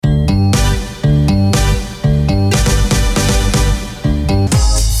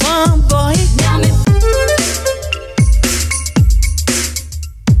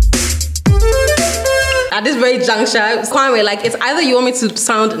very juncture. Kwame, like, it's either you want me to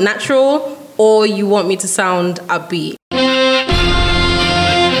sound natural or you want me to sound upbeat.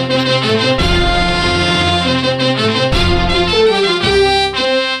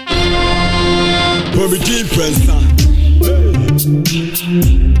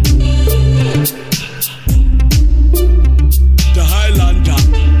 The Highlander.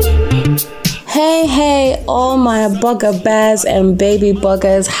 Hey, all my bugger bears and baby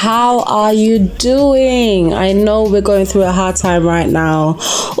buggers, how are you doing? I know we're going through a hard time right now.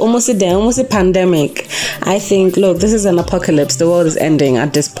 Almost a pandemic. I think, look, this is an apocalypse. The world is ending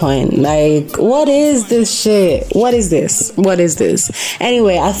at this point. Like, what is this shit? What is this?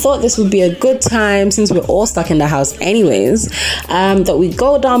 Anyway, I thought this would be a good time, since we're all stuck in the house anyways, that we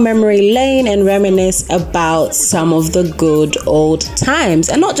go down memory lane and reminisce about some of the good old times.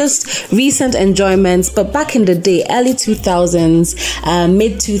 And not just recent enjoyments, but back in the day, early 2000s,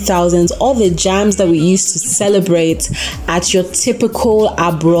 mid 2000s, all the jams that we used to celebrate at your typical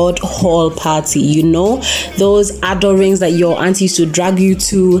abroad hall party, you know, those adorings that your auntie used to drag you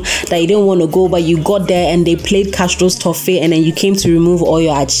to, that you didn't want to go, but you got there and they played Castro's Toffee, and then you came to remove all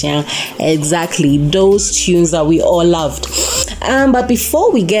your achian. Exactly, those tunes that we all loved. But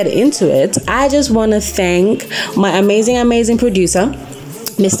before we get into it, I just want to thank my amazing producer,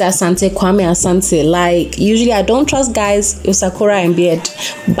 Mr. Asante, Kwame Asante. Like, usually I don't trust guys with Sakura and beard,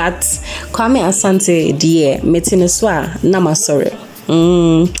 but Kwame Asante, dear, metineswa, namasore.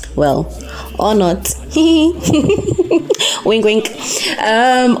 Well, or not. Wink, wink.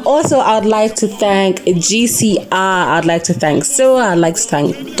 Also, I'd like to thank GCR. I'd like to thank Cyril. I'd like to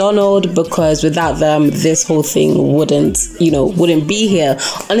thank Donald, because without them, this whole thing wouldn't be here.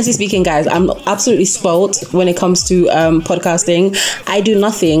 Honestly speaking, guys, I'm absolutely spoiled when it comes to podcasting. I do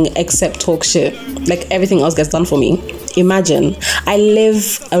nothing except talk shit. Like, everything else gets done for me. Imagine, I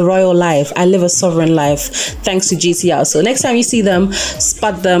live a royal life. I live a sovereign life thanks to GCR. So next time you see them,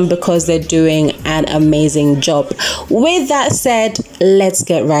 spot them, because they're doing an amazing job. With that said, let's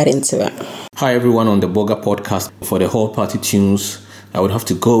get right into it. Hi everyone on the Boga podcast. For the whole party tunes, I would have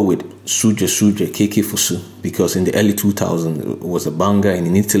to go with Suje Keke Fusu, because in the early 2000s it was a banger, and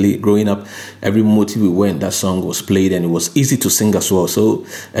in Italy, growing up, every motive we went, that song was played, and it was easy to sing as well. So,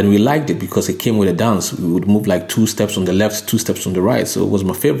 and we liked it because it came with a dance. We would move like 2 steps on the left, 2 steps on the right. So it was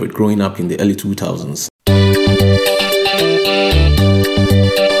my favorite growing up in the early 2000s.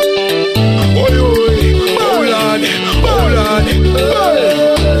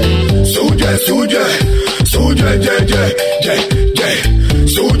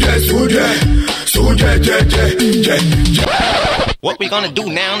 What we gonna do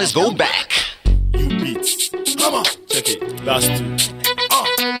now is go back. You beats. Come on. Check it. Last 2.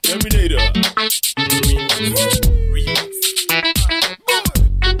 Terminator. Remix.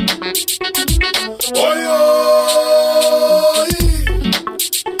 Oi, oi.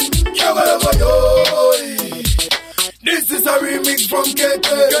 This is a remix from KK.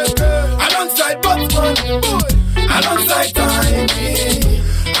 Alongside Batman. Alongside Tiny.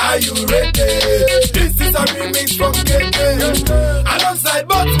 Are you ready? This is a remix from KK. Alongside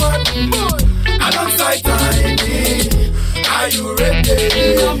Batman. Alongside Tiny. Are you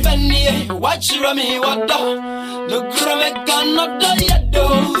ready? Company, watch me, what the Grame cannot yet do.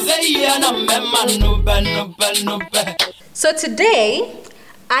 So today,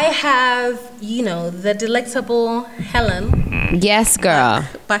 I have, the delectable Helen. Yes, girl.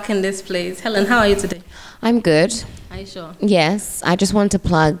 Back in this place. Helen, how are you today? I'm good. Are you sure? Yes. I just want to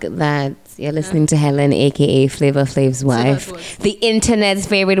plug that you're listening to Helen, a.k.a. Flavor Flav's wife. The internet's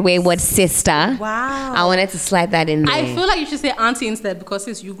favorite wayward sister. Wow. I wanted to slide that in there. I feel like you should say auntie instead, because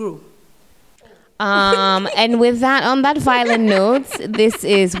since you grew. And with that, on that violent note, this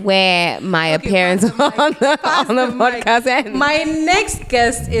is where my appearance on the podcast ends. My next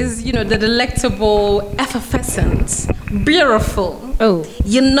guest is, the delectable, effervescent, beautiful. Oh.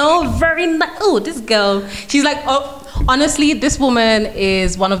 Very nice. Oh, this girl. She's like, honestly, this woman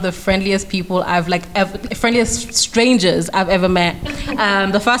is one of the friendliest people friendliest strangers I've ever met.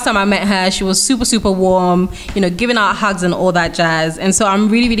 The first time I met her, she was super, super warm, giving out hugs and all that jazz. And so I'm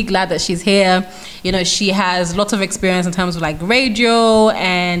really, really glad that she's here. She has lots of experience in terms of like radio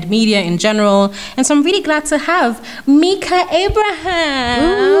and media in general. And so I'm really glad to have Mika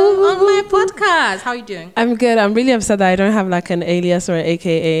Abraham on my podcast. How are you doing? I'm good. I'm really upset that I don't have like an alias or an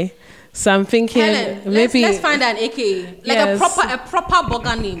AKA. So I'm thinking Helen, maybe let's find an AKA, like yes. a proper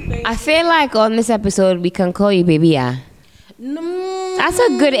burger name. I feel like on this episode we can call you Baby Ya. That's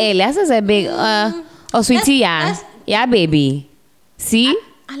a good alias. That's a big sweetie Ya. Yeah, baby. See?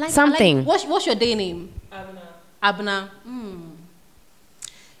 I like something. What's your day name? Abna.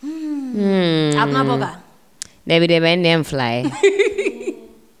 Abna burger. Maybe they bend them fly.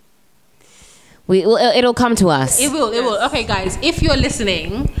 It'll come to us. It will. Okay, guys, if you're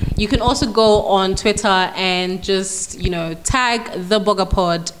listening, you can also go on Twitter and just, tag the Bugger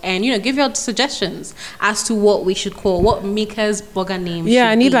Pod and, give your suggestions as to what we should call, what Mika's Bugger name should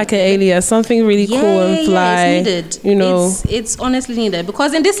I need be. like an alias, something really cool and fly. Yeah, it's needed. It's honestly needed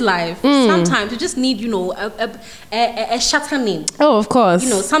because in this life, sometimes you just need, a shatter name. Oh, of course.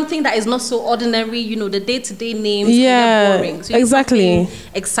 Something that is not so ordinary, the day-to-day names can Yeah, get boring. So exactly.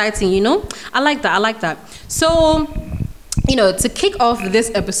 Exciting, I like that. So, to kick off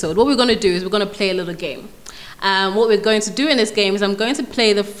this episode, what we're going to do is we're going to play a little game. What we're going to do in this game is I'm going to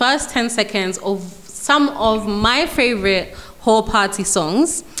play the first 10 seconds of some of my favorite hall party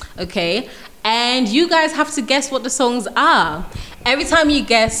songs, okay? And you guys have to guess what the songs are. Every time you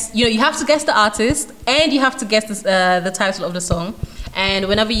guess, you have to guess the artist and you have to guess the title of the song. And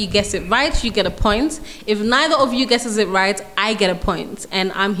whenever you guess it right, you get a point. If neither of you guesses it right, I get a point.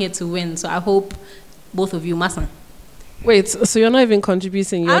 And I'm here to win. So I hope both of you mustn't. Wait, so you're not even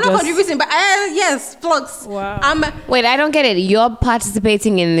contributing? I'm not contributing, but yes, plugs. Wow. Wait, I don't get it. You're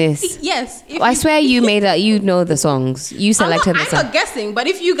participating in this? Yes. I swear you know the songs. You selected the songs. I'm not guessing, but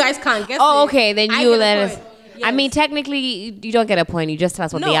if you guys can't guess okay, then you let us. Yes. I mean, technically, you don't get a point. You just tell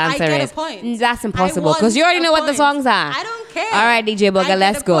us what the answer is. I get a point. That's impossible because you already know what the songs are. I don't care. All right, DJ Bugger,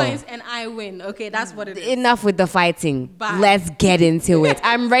 let's go. Points and I win. Okay, that's what it is. Enough with the fighting. Bye. Let's get into it.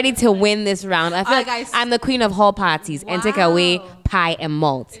 I'm ready to win this round. I feel like guys. I'm the queen of hall parties and take away pie and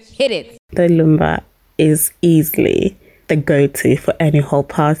malt. Hit it. The Lumba is easily the go-to for any whole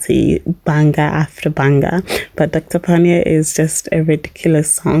party, banger after banger. But Dr. Panya is just a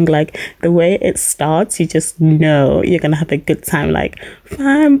ridiculous song. Like the way it starts, you just know you're gonna have a good time. Like,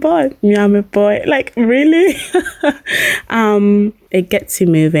 fine boy, yummy boy. Like, really? It gets you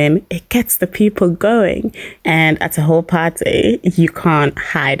moving. It gets the people going. And at a whole party, you can't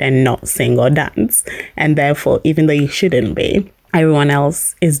hide and not sing or dance. And therefore, even though you shouldn't be, everyone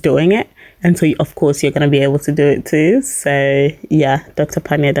else is doing it. And so, of course, you're going to be able to do it too. So, yeah, Dr.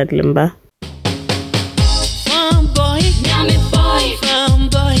 Panya Dadlimba.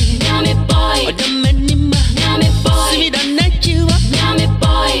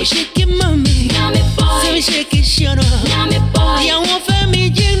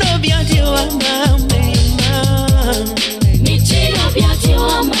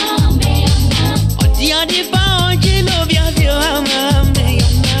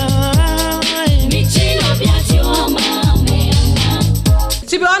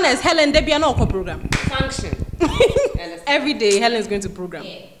 To be honest, Helen, there be an encore program. Function. Every day, Helen's going to program.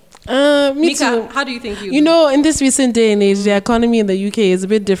 Me Mika, too. how do you think you You know, in this recent day and age, the economy in the UK is a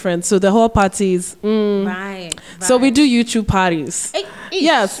bit different. So the whole parties. Right. So we do YouTube parties.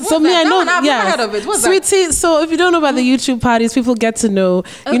 Yes. What's So me, that? I know. No, I've yes. never heard of it. What's Sweetie. So if you don't know about the YouTube parties, people get to know.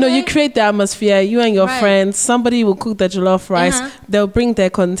 You know, you create the atmosphere. You and your friends. Somebody will cook the jollof rice. They'll bring their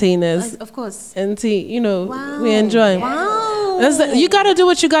containers. Of course. And see, we enjoy. Wow. You gotta do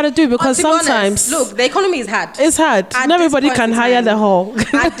what you gotta do because To be honest, sometimes look, the economy is hard. it's hard. At Not this everybody point can in hire time. the hall.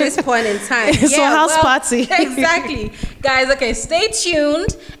 At this point in time. So house party. Exactly. Guys, okay, stay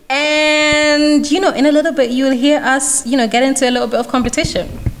tuned. And, in a little bit, you'll hear us, get into a little bit of competition.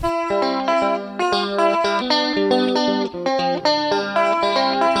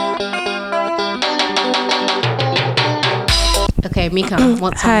 Okay, Mika,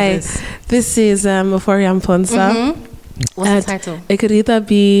 what song Hi, is this? this is Euphoria Mponsa. What's the title? It could either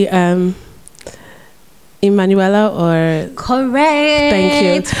be Emanuela or Correct.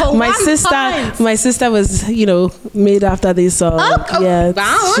 Thank you. For My 1 point. sister was, made after this song. Oh, yes,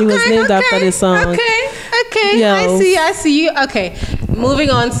 wow, she was okay, named after this song. Okay. Yeah. I see you. Okay, moving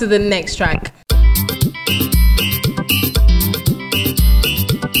on to the next track.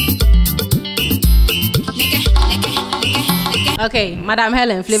 Okay, Madam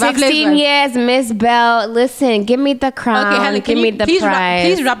Helen, Flavor 16 years, Miss Bell. Listen, give me the crown. Okay, Helen, give me the please prize.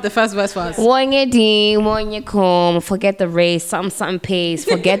 please rap the first verse for us. One your dean, one your comb. Forget the race, something pays.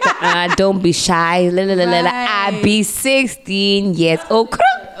 Forget the don't be shy. I be 16 years old.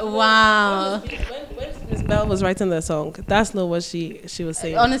 Wow. When Miss Bell was writing the song, that's not what she was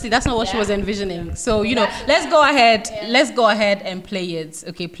saying. Honestly, that's not what she was envisioning. So, let's go ahead and play it.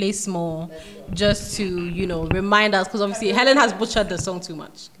 Okay, play small just to, remind us because obviously Helen has butchered the song too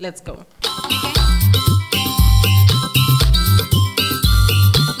much. Let's go.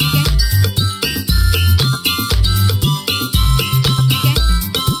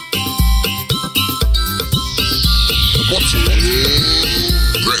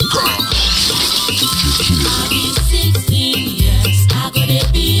 I'll be 16 years. I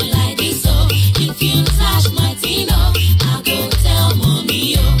gotta be like this. So if you touch my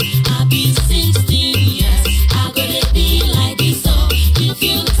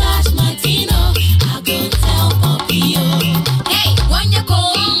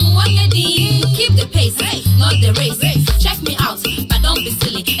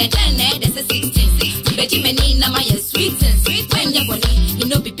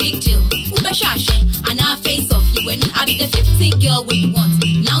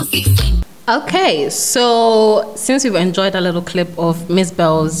Okay, so since we've enjoyed a little clip of Miss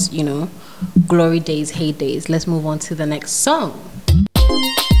Bell's, glory days, heydays, let's move on to the next song.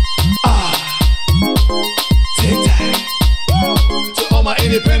 Take time. To all my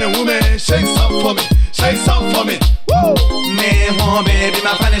independent women, shake some for me. Shake some for me. Woo! Man, one baby,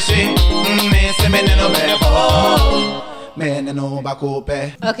 my punishment. Man, send me no bad. Man, no back.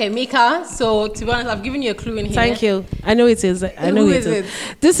 Okay, Mika. So to be honest, I've given you a clue in here. Thank you. I know it is. I know Who it is it?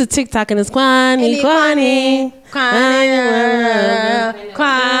 This is TikTok and it's Kwani.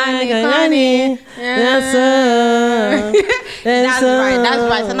 Yes, sir. That's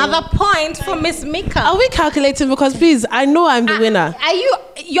right. Another point for Miss Mika. Are we calculating? Because please, I know I'm the winner. Are you?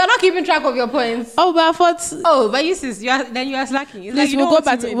 You're not keeping track of your points. Oh, but I thought. Oh, but you sis, you are slacking. It's Please,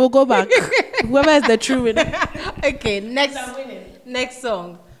 like we'll go back. Whoever is the true winner. Okay, next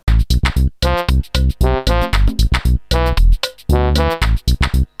song.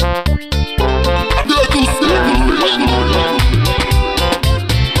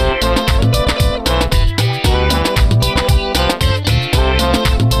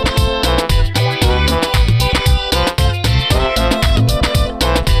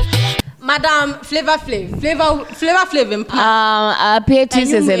 Madam Flavor Flav in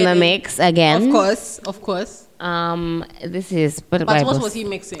Peatus is in the mix again. Of course. This is But what was he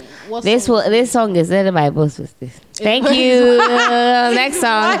mixing? This song is Little Bibles with this. Thank you. Next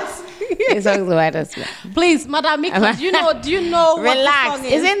song. This song's the whitest. Please, Madam Mika, do you know what Relax. the song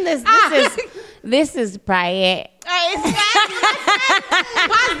is? Isn't this is prior. Pass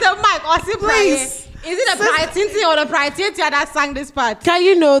the mic, please. Is it the Pride Tintin or the Pride Tintin that sang this part? Can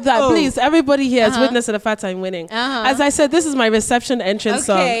you know that? Please, everybody here has witnessed the fact I'm winning. As I said, this is my reception entrance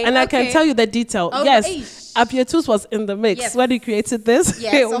song, and I can tell you the detail. Yes, Apietus was in the mix when he created this.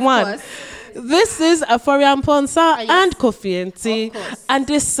 Yes, of course. This is Aforian Ponsa and Kofi Nti, and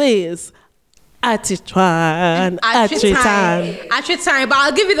this says Atitwan. But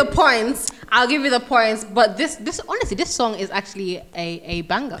I'll give you the points. But this honestly, this song is actually a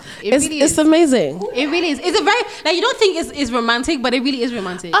banger. It's amazing. It really is. It's a very you don't think it's romantic, but it really is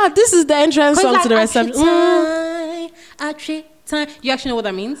romantic. This is the entrance song to the reception. You actually know what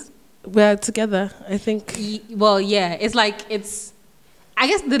that means? We're together, I think. It's like I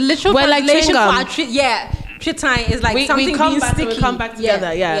guess the literal translation for Tritain is like something we come being back, sticky. We come back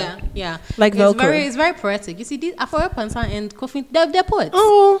together, yeah. Like it's Velcro. It's very poetic. You see, these Afro Pansa and Kofi, they're poets.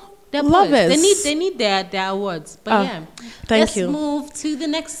 Oh, they're love poets. it. They need their awards. But thank you. Let's move to the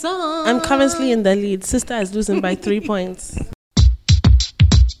next song. I'm currently in the lead. Sister is losing by 3 points.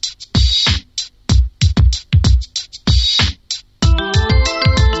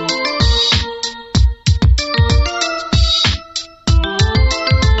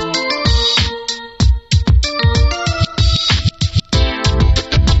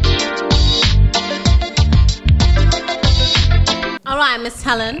 Miss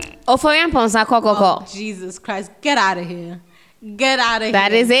Helen. Oforian Ponsa Kokoko. Jesus Christ. Get out of here.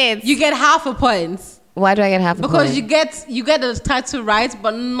 That is it. You get half a point. Why do I get half a point? Because you get the title right,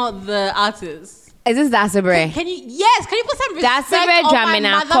 but not the artist. Is this Dasabre? Can you put some respect Dasabre on my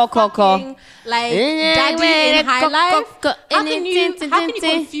Jamina motherfucking daddy in high life? How can you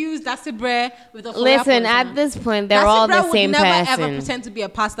confuse Dasabre with a Listen, at this point, they're all the same person. Dasabre would never ever pretend to be a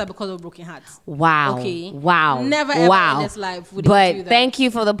pastor because of broken hearts. Wow. Okay. Wow. Never ever in this life would he do that. But thank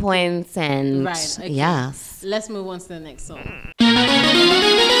you for the points and yes. Let's move on to the next song.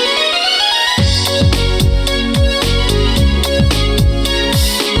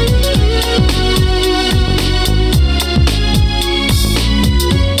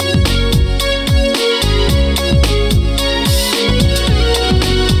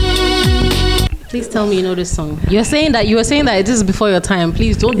 Please tell me you know this song. You were saying that this is before your time.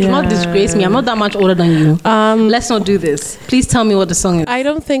 Please do not disgrace me. I'm not that much older than you. Let's not do this. Please tell me what the song is. I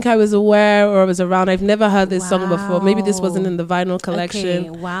don't think I was aware or I was around. I've never heard this song before. Maybe this wasn't in the vinyl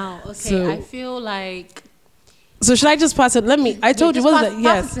collection. Okay, wow. Okay, so, I feel like. So should I just pass it? I told you, wasn't it?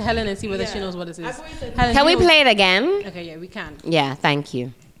 Yes. Pass it to Helen and see whether she knows what this is. Helen, can we play it again? Okay, yeah, we can. Yeah, thank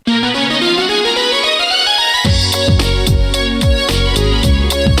you.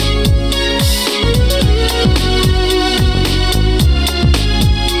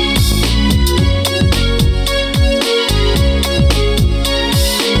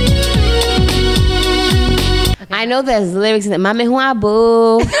 I know there's lyrics in it. Mame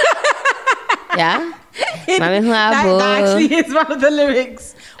Huabu. Yeah? Mame Huabu. That actually is one of the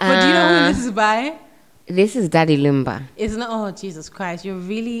lyrics. But do you know who this is by? This is Daddy Lumba. Isn't it? Oh, Jesus Christ. You're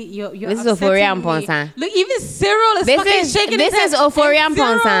This is Oforian Ponsa. Look, even Cyril is fucking shaking his head. This is Oforian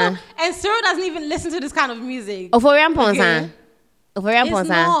Ponsa. And Cyril doesn't even listen to this kind of music. Oforian Ponsa. Okay. It's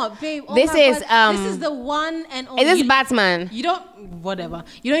not, babe. Oh this is this is the one and only. Is this Batman? You don't, whatever.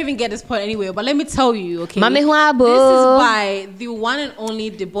 You don't even get this point anyway. But let me tell you, okay. Mami Huabo. This is by the one and only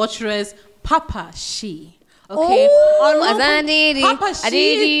debaucherous Papa She. Okay. Papa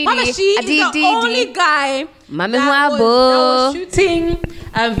She is the only guy that was shooting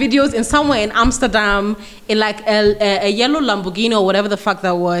videos in somewhere in Amsterdam in like a yellow Lamborghini or whatever the fuck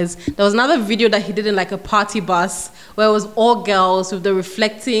that was. There was another video that he did in like a party bus where it was all girls with the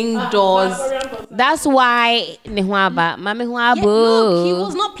reflecting doors. That's why Mami Huabo. Yeah, look, he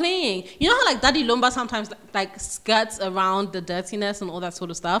was not playing. You know how like Daddy Lumba sometimes like skirts around the dirtiness and all that sort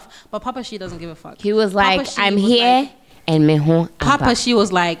of stuff, but Papa She doesn't give a fuck. He was like, I'm here. And Papa She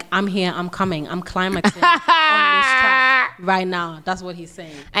was like, I'm here, I'm coming, I'm climaxing on this track right now. That's what he's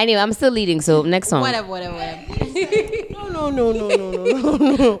saying. Anyway, I'm still leading, so next song. Whatever. No.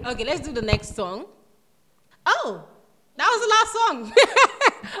 Okay, let's do the next song. Oh, that was the last song.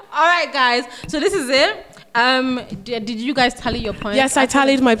 All right, guys. So this is it. Did you guys tally your points? Yes, I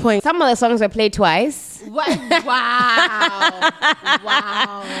tallied my points. Some of the songs were played twice. Wow.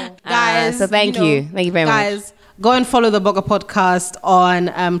 Guys. So thank you. Thank you very much. Guys, go and follow the Bugger Podcast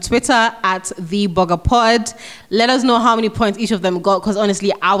on Twitter at the Bugger Pod. Let us know how many points each of them got, because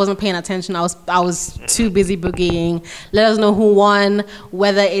honestly, I wasn't paying attention. I was too busy boogieing. Let us know who won,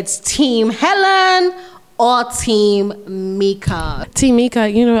 whether it's Team Helen or Team Mika. Team Mika,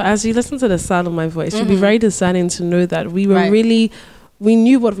 you know, as you listen to the sound of my voice, you'll be very discerning to know that we were we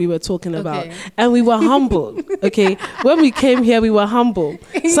knew what we were talking about. And we were humble, okay? When we came here, we were humble.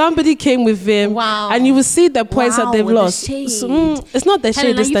 Somebody came with Vim, and you will see the points that they've lost. So, it's not the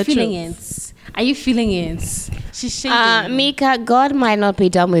shade, it's the truth. Are you feeling it? She's shading. Mika, God might not be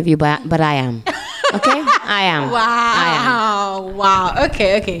done with you, but I am. Okay? I am. Wow.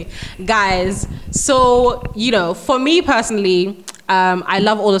 Okay. Guys, so, you know, for me personally, I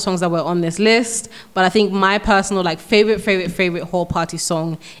love all the songs that were on this list, but I think my personal like favorite whole party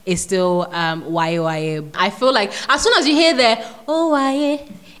song is still Waye Waye. I feel like as soon as you hear the oh Waye,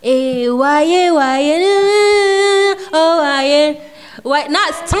 Waye Waye, oh Waye. Why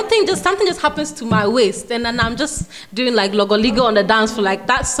not? Something just happens to my waist, and then I'm just doing like Logoligo on the dance floor. Like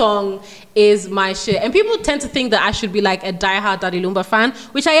that song is my shit. And people tend to think that I should be like a diehard Daddy Lumba fan,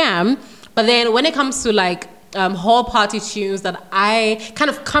 which I am. But then when it comes to like hall party tunes that I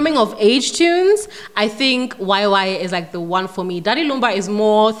kind of coming of age tunes, I think YY is like the one for me. Daddy Lumba is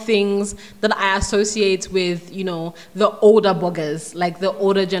more things that I associate with, you know, the older buggers, like the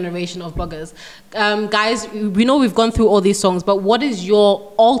older generation of buggers. Guys, we know we've gone through all these songs, but what is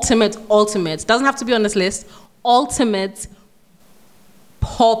your ultimate, doesn't have to be on this list, ultimate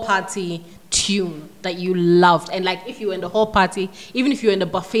hall party tune that you loved? And like if you were in the hall party, even if you're in the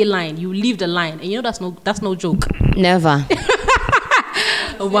buffet line, you leave the line, and you know that's no joke. Never.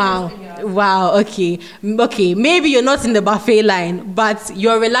 Wow. Okay, maybe you're not in the buffet line, but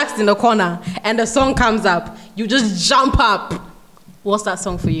you're relaxed in the corner and the song comes up, you just jump up. What's that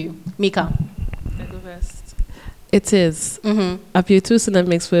song for you, Mika? I go first. It is Apietu Sinna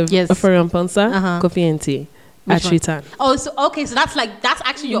mixed with Aforian Ponsa, Kofi and T. Tritan. Oh, so that's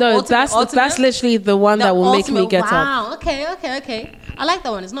actually your ultimate. That's literally the one that will make me get up. Wow. Okay. I like that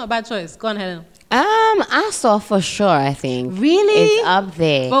one. It's not a bad choice. Go on, Helen. I saw for sure. I think really it's up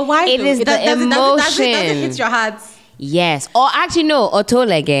there. But why? It is the emotion. Does it hit your heart? Yes. Or actually no,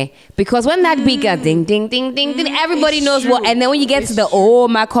 Otolege. Because when that beat goes ding ding ding ding ding, everybody knows what. And then when you get to the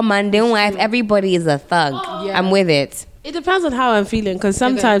my commanding wife, everybody is a thug. Yeah. I'm with it. It depends on how I'm feeling, because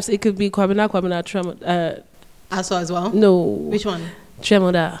sometimes it could be Kwamina as well? No. Which one?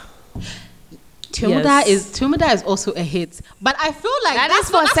 Tremoda. Tremoda is also a hit. But I feel like that's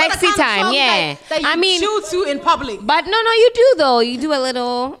for sexy time, yeah. That you chill to in public. But no, you do though. You do a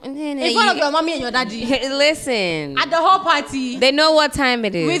little. In front of your mommy and your daddy. Listen. At the whole party. They know what time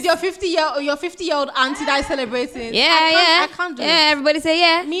it is. With your 50-year-old auntie that is celebrating. Yeah, I can't do it. Yeah, everybody say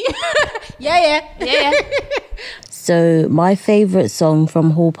yeah. Me? Yeah. So my favorite song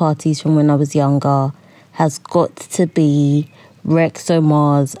from hall parties from when I was younger has got to be Rex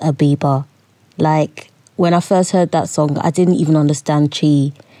Omar's Abiba. Like, when I first heard that song, I didn't even understand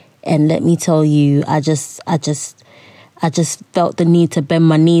Chi. And let me tell you, I just felt the need to bend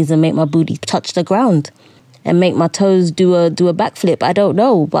my knees and make my booty touch the ground and make my toes do a backflip. I don't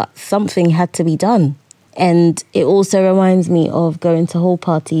know, but something had to be done. And it also reminds me of going to hall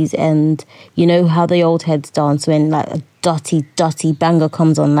parties, and you know how the old heads dance when like a dirty banger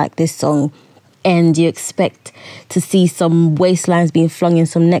comes on like this song. And you expect to see some waistlines being flung in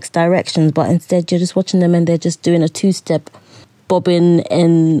some next directions, but instead you're just watching them and they're just doing a two-step.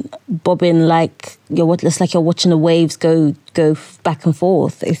 bobbing like it's like you're watching the waves go back and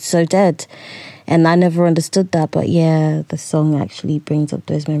forth. It's so dead. And I never understood that, but yeah, the song actually brings up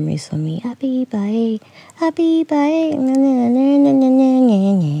those memories for me. Happy bye, happy bye.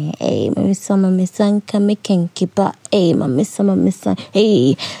 Hey, my son, come me kinky, but hey, my son,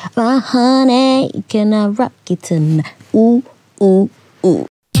 hey, my honey, can I rock it tonight? Ooh, ooh, ooh.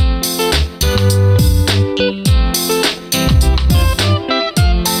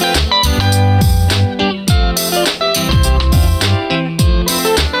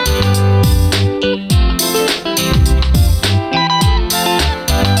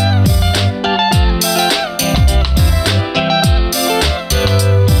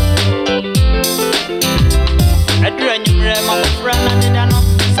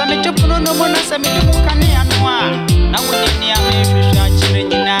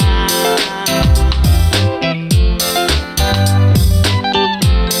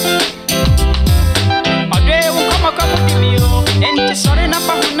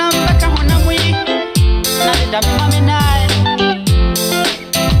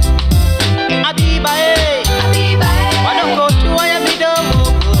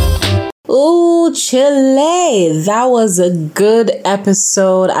 Chile, that was a good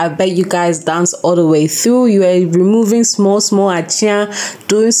episode. I bet you guys danced all the way through. You were removing small achia,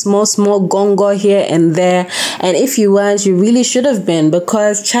 doing small gongo here and there. And if you weren't, you really should have been,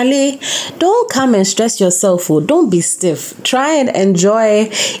 because Charlie, don't come and stress yourself. Don't be stiff. Try and enjoy,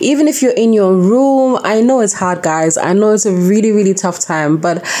 even if you're in your room. I know it's hard, guys. I know it's a really, really tough time,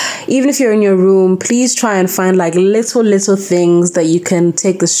 but even if you're in your room, please try and find like little things that you can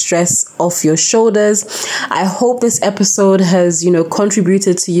take the stress off your shoulders. I hope this episode has,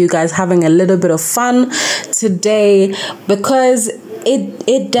 contributed to you guys having a little bit of fun today, because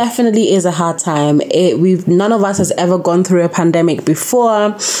it definitely is a hard time. None of us has ever gone through a pandemic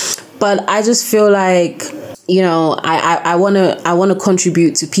before, but I just feel like, I want to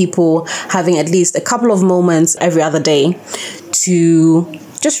contribute to people having at least a couple of moments every other day to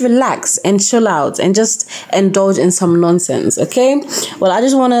just relax and chill out and just indulge in some nonsense, okay? Well, I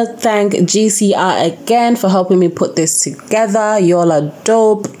just want to thank GCR again for helping me put this together. Y'all are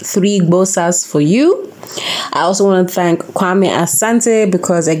dope. 3 gbosas for you. I also want to thank Kwame Asante,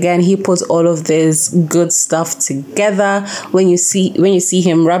 because again, he puts all of this good stuff together. When you see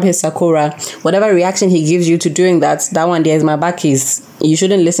him rub his sakura, whatever reaction he gives you to doing that one there is my back keys. You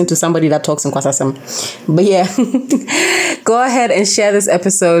shouldn't listen to somebody that talks in Kwasasam. But yeah, go ahead and share this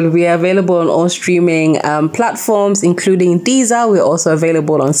episode. We are available on all streaming platforms, including Deezer. We're also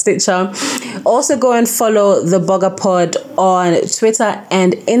available on Stitcher. Also, go and follow the Bugger Pod on Twitter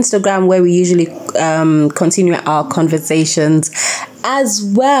and Instagram, where we usually continue our conversations as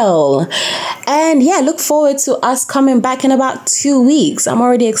well. And yeah, look forward to us coming back in about 2 weeks. I'm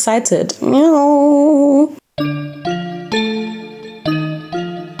already excited.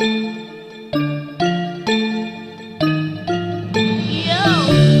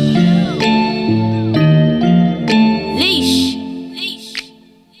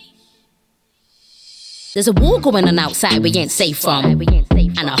 There's a war going on outside we ain't safe from,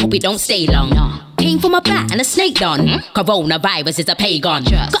 and I hope it don't stay long. Came from a bat and a snake done. Coronavirus is a pagan.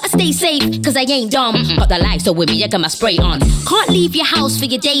 Gotta stay safe, cause I ain't dumb. Got the lights so with me, I got my spray on. Can't leave your house for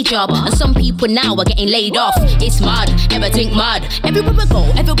your day job, and some people now are getting laid off. It's mud, everything mud. Everywhere I go,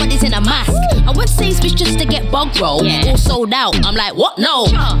 everybody's in a mask. I went Sainsbury's just to get bug roll. All sold out, I'm like, what? No,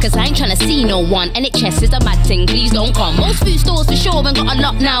 cause I ain't tryna see no one. NHS is a mad thing, please don't come. Most food stores for sure ain't got a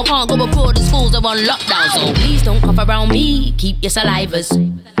lock now. Can't go abroad, the schools are on lockdown. So please don't cough around me, keep your salivas.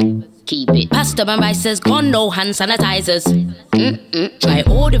 Keep it. Pasta and rice has gone, no hand sanitizers. Try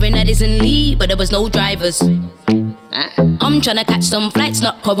ordering Edison Lee, but there was no drivers. I'm tryna catch some flights,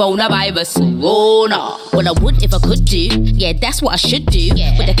 not coronavirus. Oh no, well I would if I could do. Yeah, that's what I should do.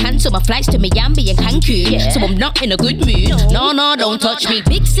 But I cancel my flights to Miami and Cancun, so I'm not in a good mood. No, don't touch me.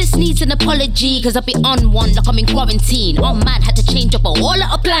 Big sis needs an apology, cause I be on one like I'm in quarantine. Oh man, had to change up a whole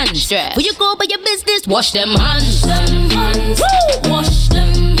lot of plans. Before you go by your business, wash them hands. Woo! Wash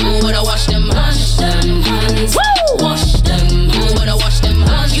them. Who woulda wash them hands? Woo! Wash them. Who woulda wash them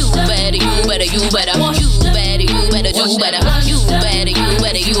hands? You better. You better do better. You better do better.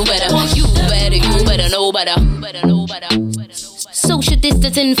 You better know better. Social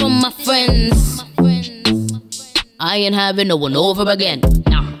distancing from my friends. I ain't having no one over again.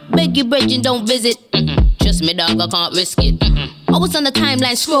 Beg you, brethren, don't visit. Just me dog, I can't risk it. I was on the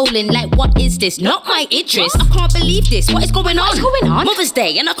timeline scrolling like, what is this? Not my interest. I can't believe this. What is going on? Mother's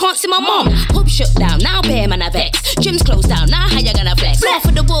Day and I can't see my mom. Pub shut down, now bear man I vex. Gym's closed down, now how you gonna flex? Half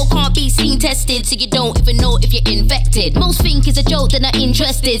of the world can't be seen tested, so you don't even know if you're infected. Most think it's a joke, they're not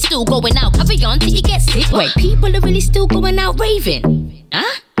interested. Still going out, carry on till you get sick. Wait, people are really still going out raving?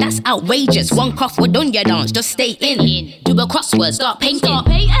 Huh? That's outrageous. One cough, we're done your dance, just stay in. Do a crossword, start painting.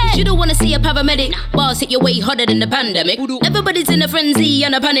 You shouldn't wanna see a paramedic. Bars hit your way harder than the pandemic. Everybody's in a frenzy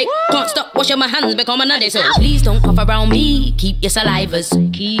and a panic. Can't stop washing my hands, become an addict. So please don't cough around me. Keep your salivas,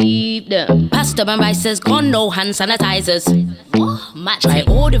 keep them. Pasta and rice has gone, no hand sanitizers. Try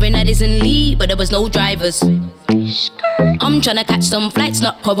ordering Edison Lee, but there was no drivers. I'm tryna catch some flights,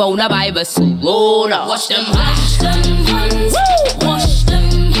 not coronavirus. Roll up. Wash them hands. Wash them.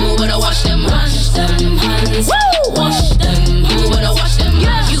 You better wash them hands. Wash them. You better wash them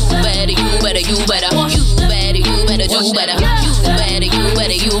hands. You better. You better do better.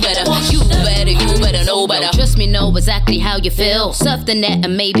 You better know better. Trust me, know exactly how you feel. Surf the net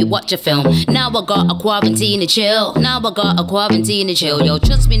and maybe watch a film. Now I got a quarantine to chill. Yo,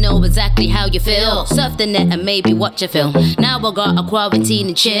 trust me, know exactly how you feel. Surf the net and maybe watch a film. Now I got a quarantine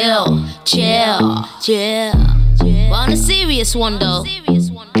to chill. But on a serious one though,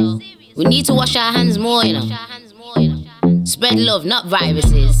 we need to wash our hands more, you know. Spread love, not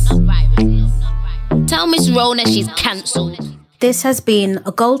viruses. Tell Miss Rona she's cancelled. This has been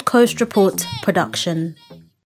a Gold Coast Report production.